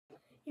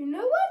You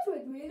know what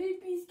would really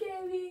be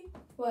scary?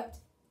 What?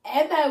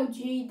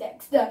 MLG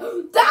Dexter.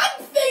 That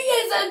thing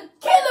is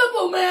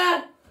unkillable,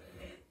 man!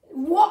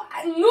 What?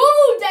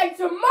 Normal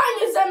Dexter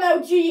minus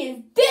MLG is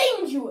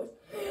dangerous!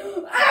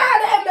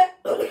 And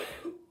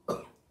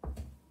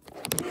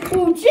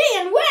oh, gee,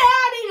 and we're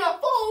adding a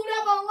full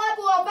another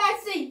level of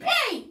SCP!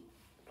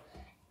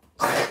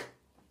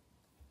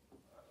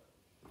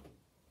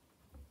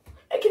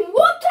 I can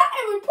walk that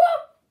every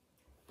pop!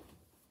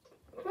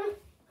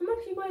 I'm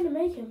actually going to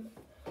make him.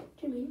 What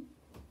do you mean?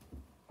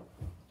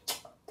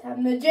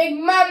 Time to drink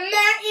my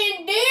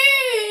Mountain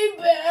Dew,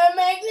 but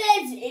my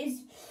glasses.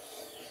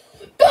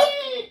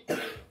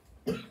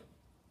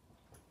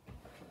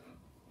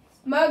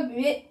 Smug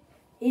it.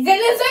 He's in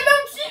his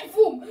MLG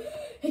form.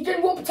 He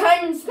can warp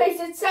time and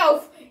space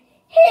itself.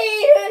 He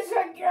is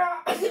a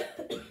god.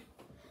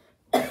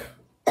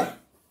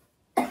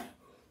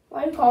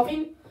 Why are you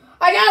coughing?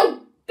 I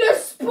know! The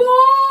sport!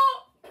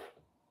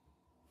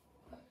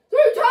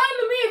 Through time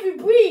to me if you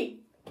breathe.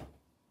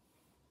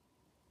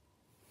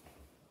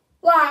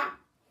 Blah.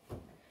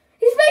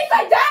 He speaks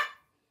like that?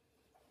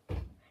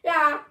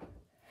 Yeah.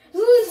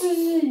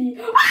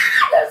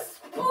 Ah, the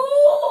spore!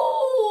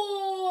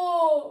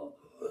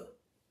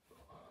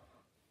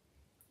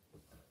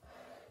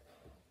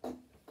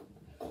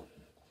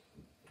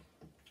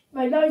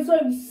 Right now he's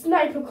wearing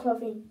sniper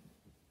clothing.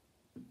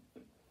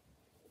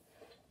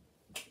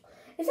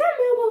 Is that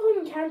Melba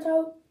from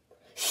Kanto?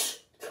 Shh,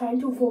 trying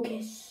to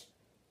focus.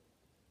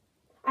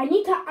 I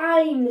need to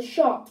aim the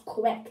shot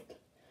correct.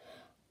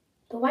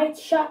 The right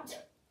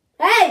shot.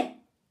 Hey!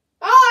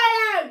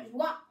 Oh, no!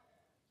 What?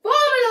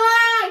 Form in the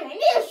line! I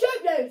need to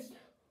shoot those!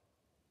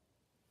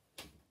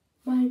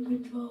 Mind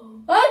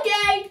control.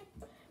 Okay!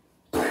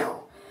 I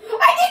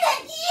did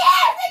it!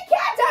 Yes! The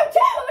Kanto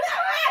too! That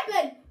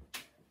happened!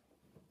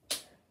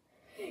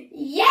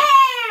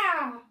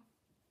 Yeah!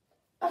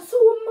 So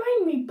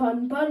remind me,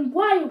 Bun,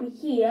 why are we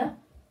here?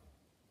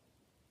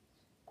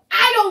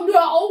 I don't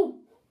know!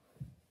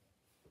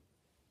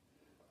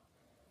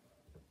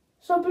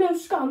 So Blue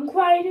Skunk,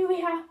 why do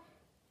we have...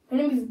 My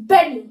name is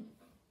Benny.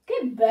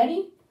 Okay,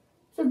 Benny.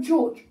 So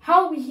George,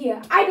 how are we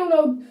here? I don't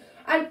know.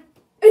 And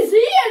is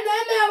he an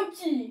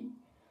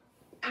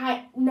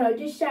MLG? No,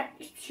 this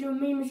actual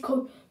meme is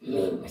called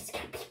Memes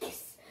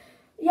Capicus.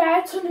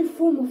 Yeah, it's a new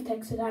form of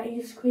text that he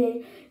is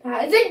creating.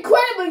 It's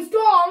incredibly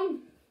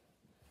strong.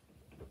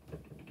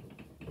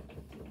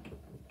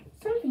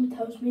 Something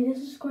tells me this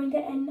is going to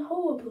end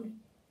horribly.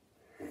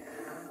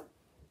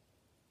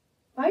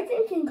 By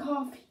drinking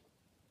coffee.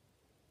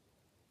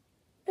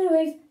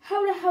 Anyways,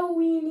 how the hell are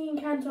we in the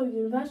Encanto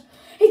universe?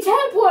 He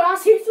teleported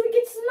us here so we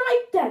get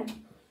sniped then.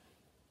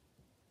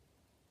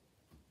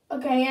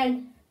 Okay,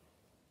 and...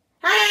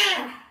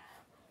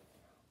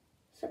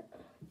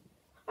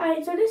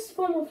 Alright, so this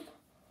form of...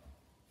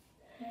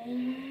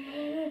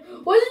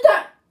 What is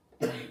that?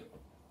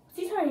 What's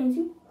he turning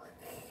into?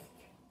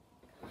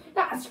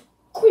 That's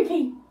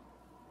creepy.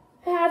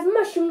 It has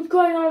mushrooms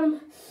growing on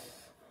him.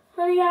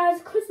 And he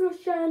has Christmas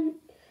giant...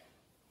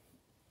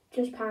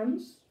 Just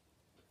pants.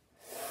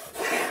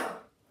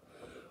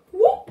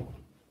 Whoop!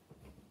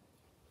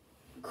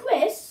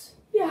 Chris?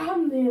 Yeah,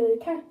 I'm the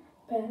cat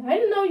bear. I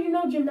didn't know you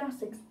know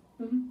gymnastics.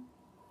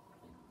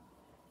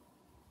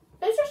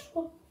 There's just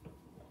one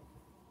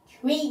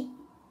tree.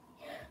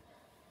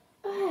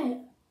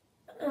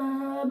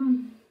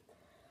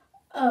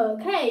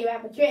 Okay, you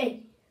have a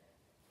tree.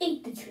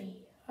 Eat the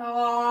tree.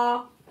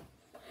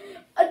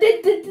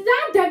 Did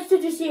that Dexter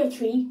just see a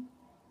tree?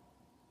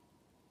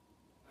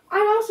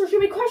 And also, should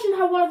we question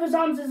how one of his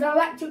arms is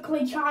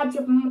electrically charged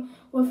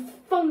with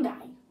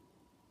fungi?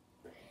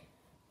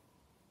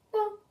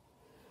 No.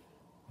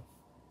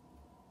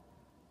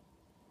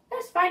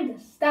 Let's find a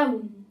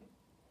stone.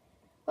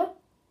 What?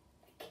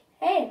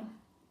 Okay.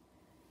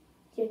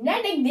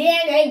 Genetic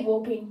DNA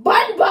warping.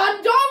 Bun,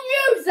 don't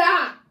use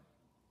that!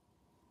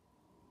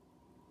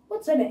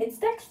 What's in it? It's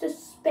Dexter's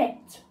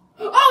spit.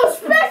 Oh,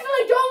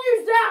 especially don't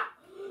use that!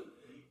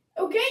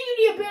 It'll give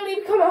you the ability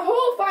to become a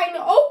horrifying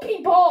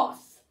OP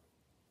boss.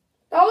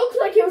 That looks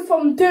like it was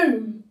from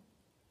Doom.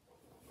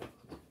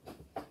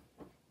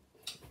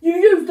 You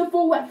used the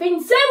full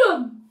weapon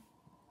serum.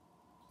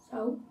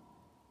 So?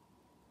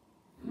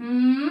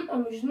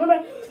 I'm just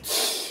remember.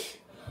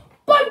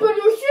 But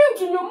you're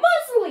huge and you're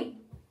muscly.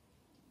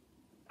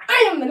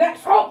 I am the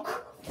next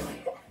Hulk.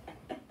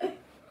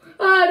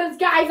 Oh, this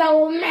guy's a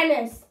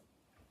menace.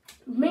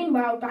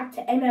 Meanwhile, back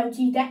to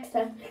MLG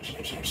Dexter.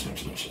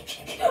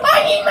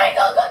 I need my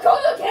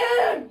Coca-Cola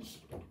cans!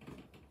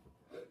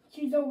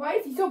 Jeez, oh, why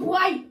is he so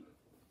bright?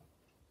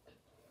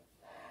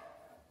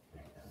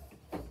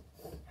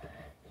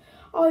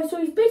 Oh, so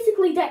he's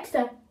basically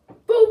Dexter,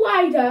 but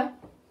wider.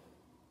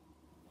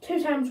 2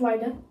 times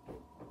wider.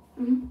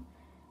 And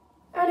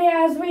he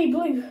has 3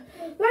 blue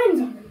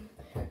lines on him.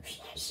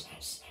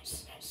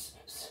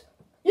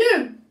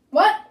 You!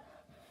 What?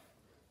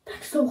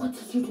 Dexter, what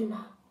did you do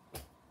now?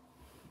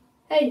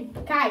 Hey,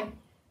 Kai.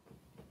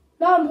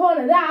 Not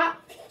important that.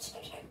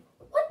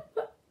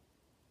 What?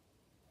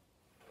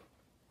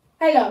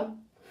 Hello.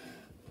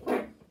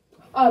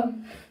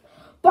 Bun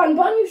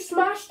Bun, you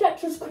smashed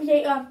Dexter's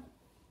creator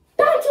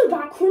down to the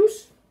back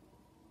rooms.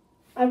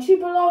 Actually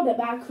below the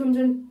back rooms,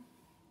 and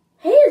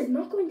he is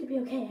not going to be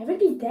okay. I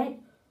think he's dead.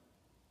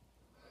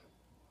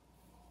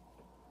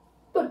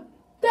 But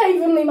they're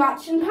evenly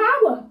matched in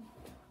power.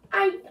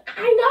 I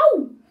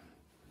know.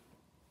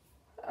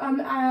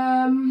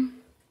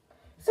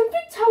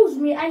 Something tells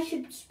me I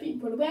should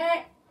speak with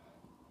it.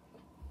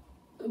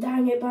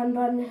 Dang it, Bun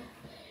Bun. You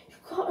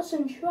got us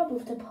in trouble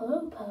with the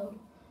Popo.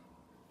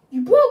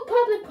 You broke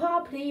public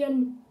property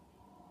and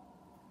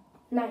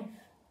knife.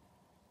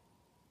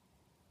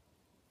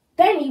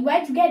 Benny,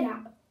 where'd you get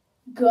that?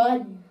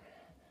 Gun.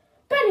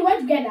 Benny,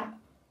 where'd you get that?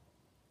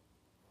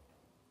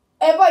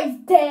 Everybody's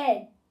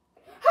dead.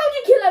 How'd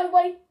you kill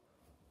everybody?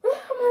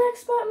 I'm an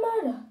expert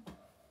murder.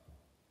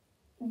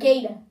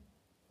 Gator.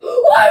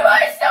 Why am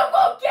I still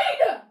called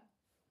Gator?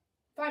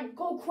 Fine,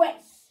 call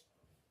Chris.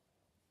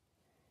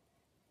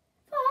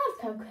 I've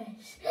called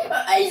Chris.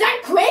 Is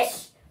that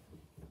Chris?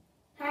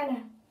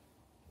 Hannah.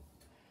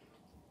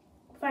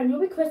 Fine,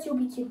 you'll be Chris, you'll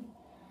be Jim.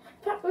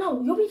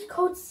 No, you'll be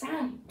called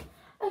Sam.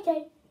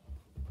 Okay.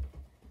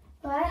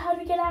 Alright, how do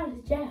we get out of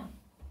the jail?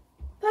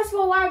 First of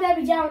all, why would there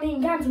be jail and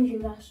eating cancer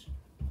with us?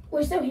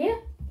 We're still here.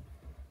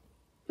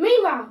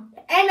 Meanwhile,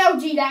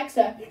 NLG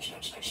Dexter.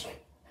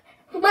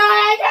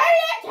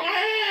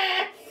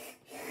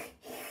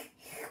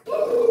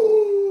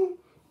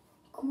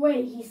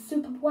 Great, he's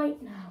super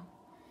white now.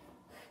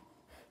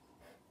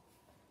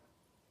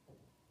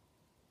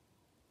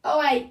 Oh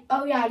wait,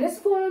 oh yeah, this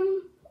form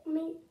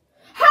me.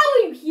 How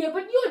are you here?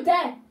 But you're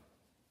dead.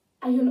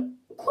 I am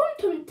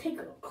quantum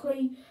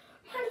technically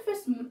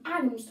manifest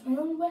atoms to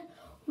my own way,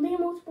 me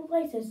in multiple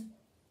places.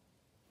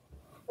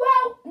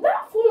 Well,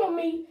 that form of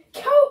me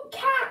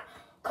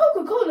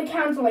Coca-Cola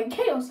cans are like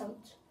chaos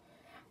out.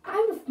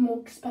 I would have more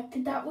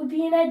expected that would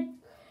be an Ed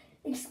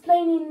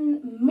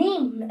explaining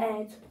meme,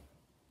 Ed.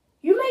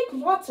 You make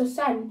lots of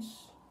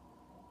sense.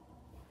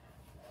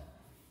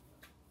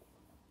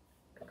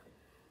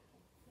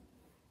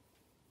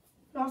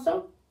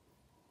 Also,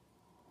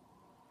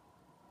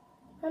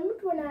 remember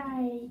when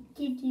I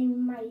give you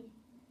my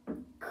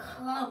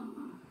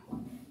cum?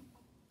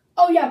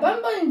 Oh yeah,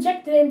 Bun Bun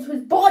injected it into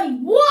his body.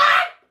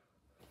 What?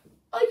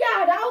 Oh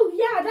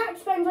yeah, that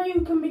explains why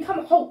you can become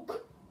a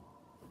Hulk.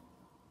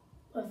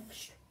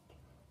 With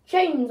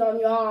chains on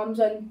your arms,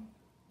 and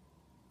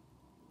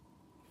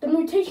the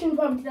mutation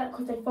probably did that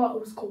because they thought it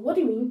was cool. What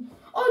do you mean?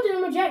 Oh,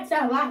 the rejects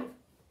that alive.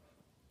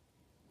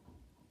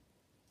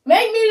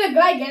 Make me look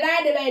like an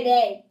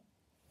anime.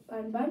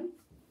 Bun Bun,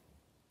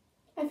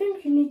 I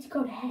think you need to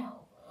go to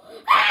hell.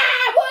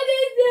 Ah! What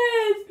is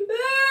this?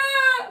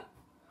 Ah!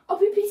 Are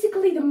we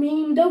basically the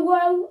meme, the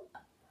world?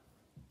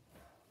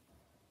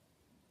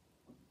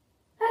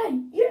 Hey,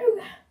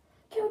 you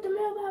killed the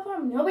mailbag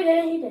family. No, we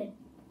didn't. He did.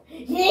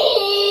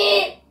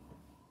 Yeah!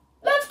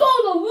 Let's go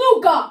to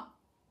Luca.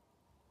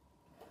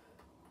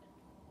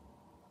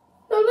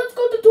 No, let's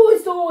go to Toy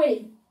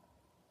Story.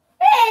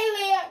 Hey,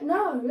 Leah.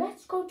 No,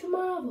 let's go to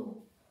Marvel.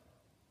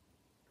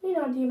 You're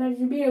not the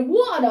Avengers being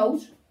one of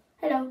those.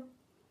 Hello.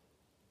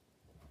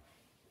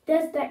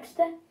 There's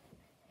Dexter.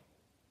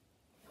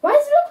 Why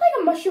does he look like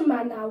a mushroom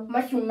man now?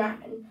 Mushroom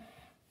man.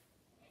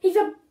 He is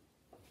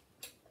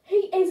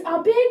a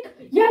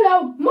big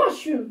yellow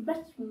mushroom.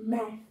 Mushroom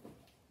man.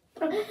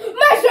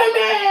 Mushroom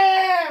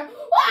man!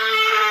 Wow!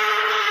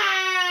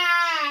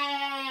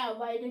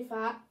 Why are they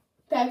fat?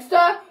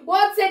 Dexter,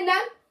 what's in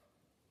them?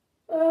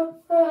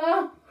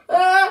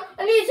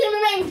 I need to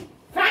remain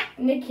fat.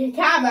 Nicky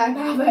Cabba,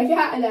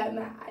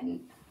 man.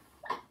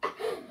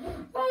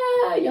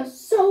 You're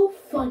so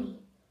funny.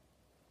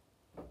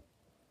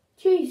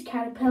 Jeez,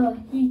 Caterpillar,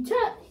 he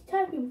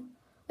turned me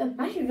the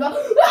mushroom off.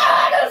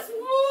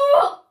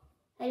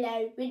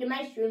 Hello, we're the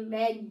mushroom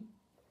men.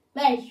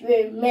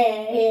 Mushroom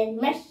man.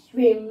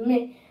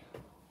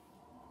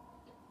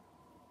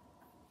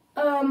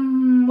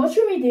 What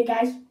should we do,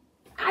 guys?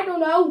 I don't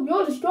know.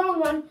 You're the strong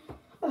one.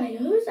 Alright,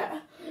 who's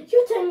that?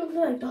 You're technically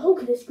like the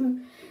Hulk of this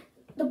group.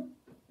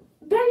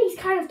 Benny's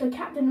kind of the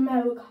Captain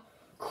America.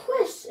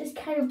 Chris is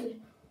kind of the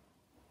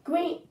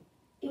Green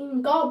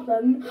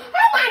Goblin. How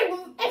am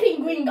I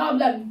effing Green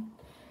Goblin?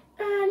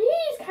 And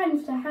he's kind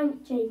of the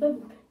Hank J.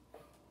 Wilson.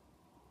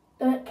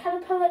 The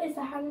Caterpillar is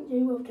the Hank J.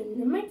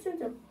 Wilson. It makes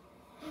sense.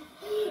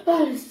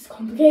 Oh, this is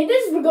complicated.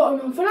 This has been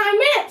going on for 9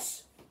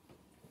 minutes.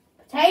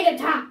 Potato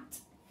tart.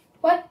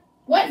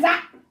 What's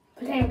that?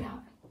 Potato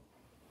tart.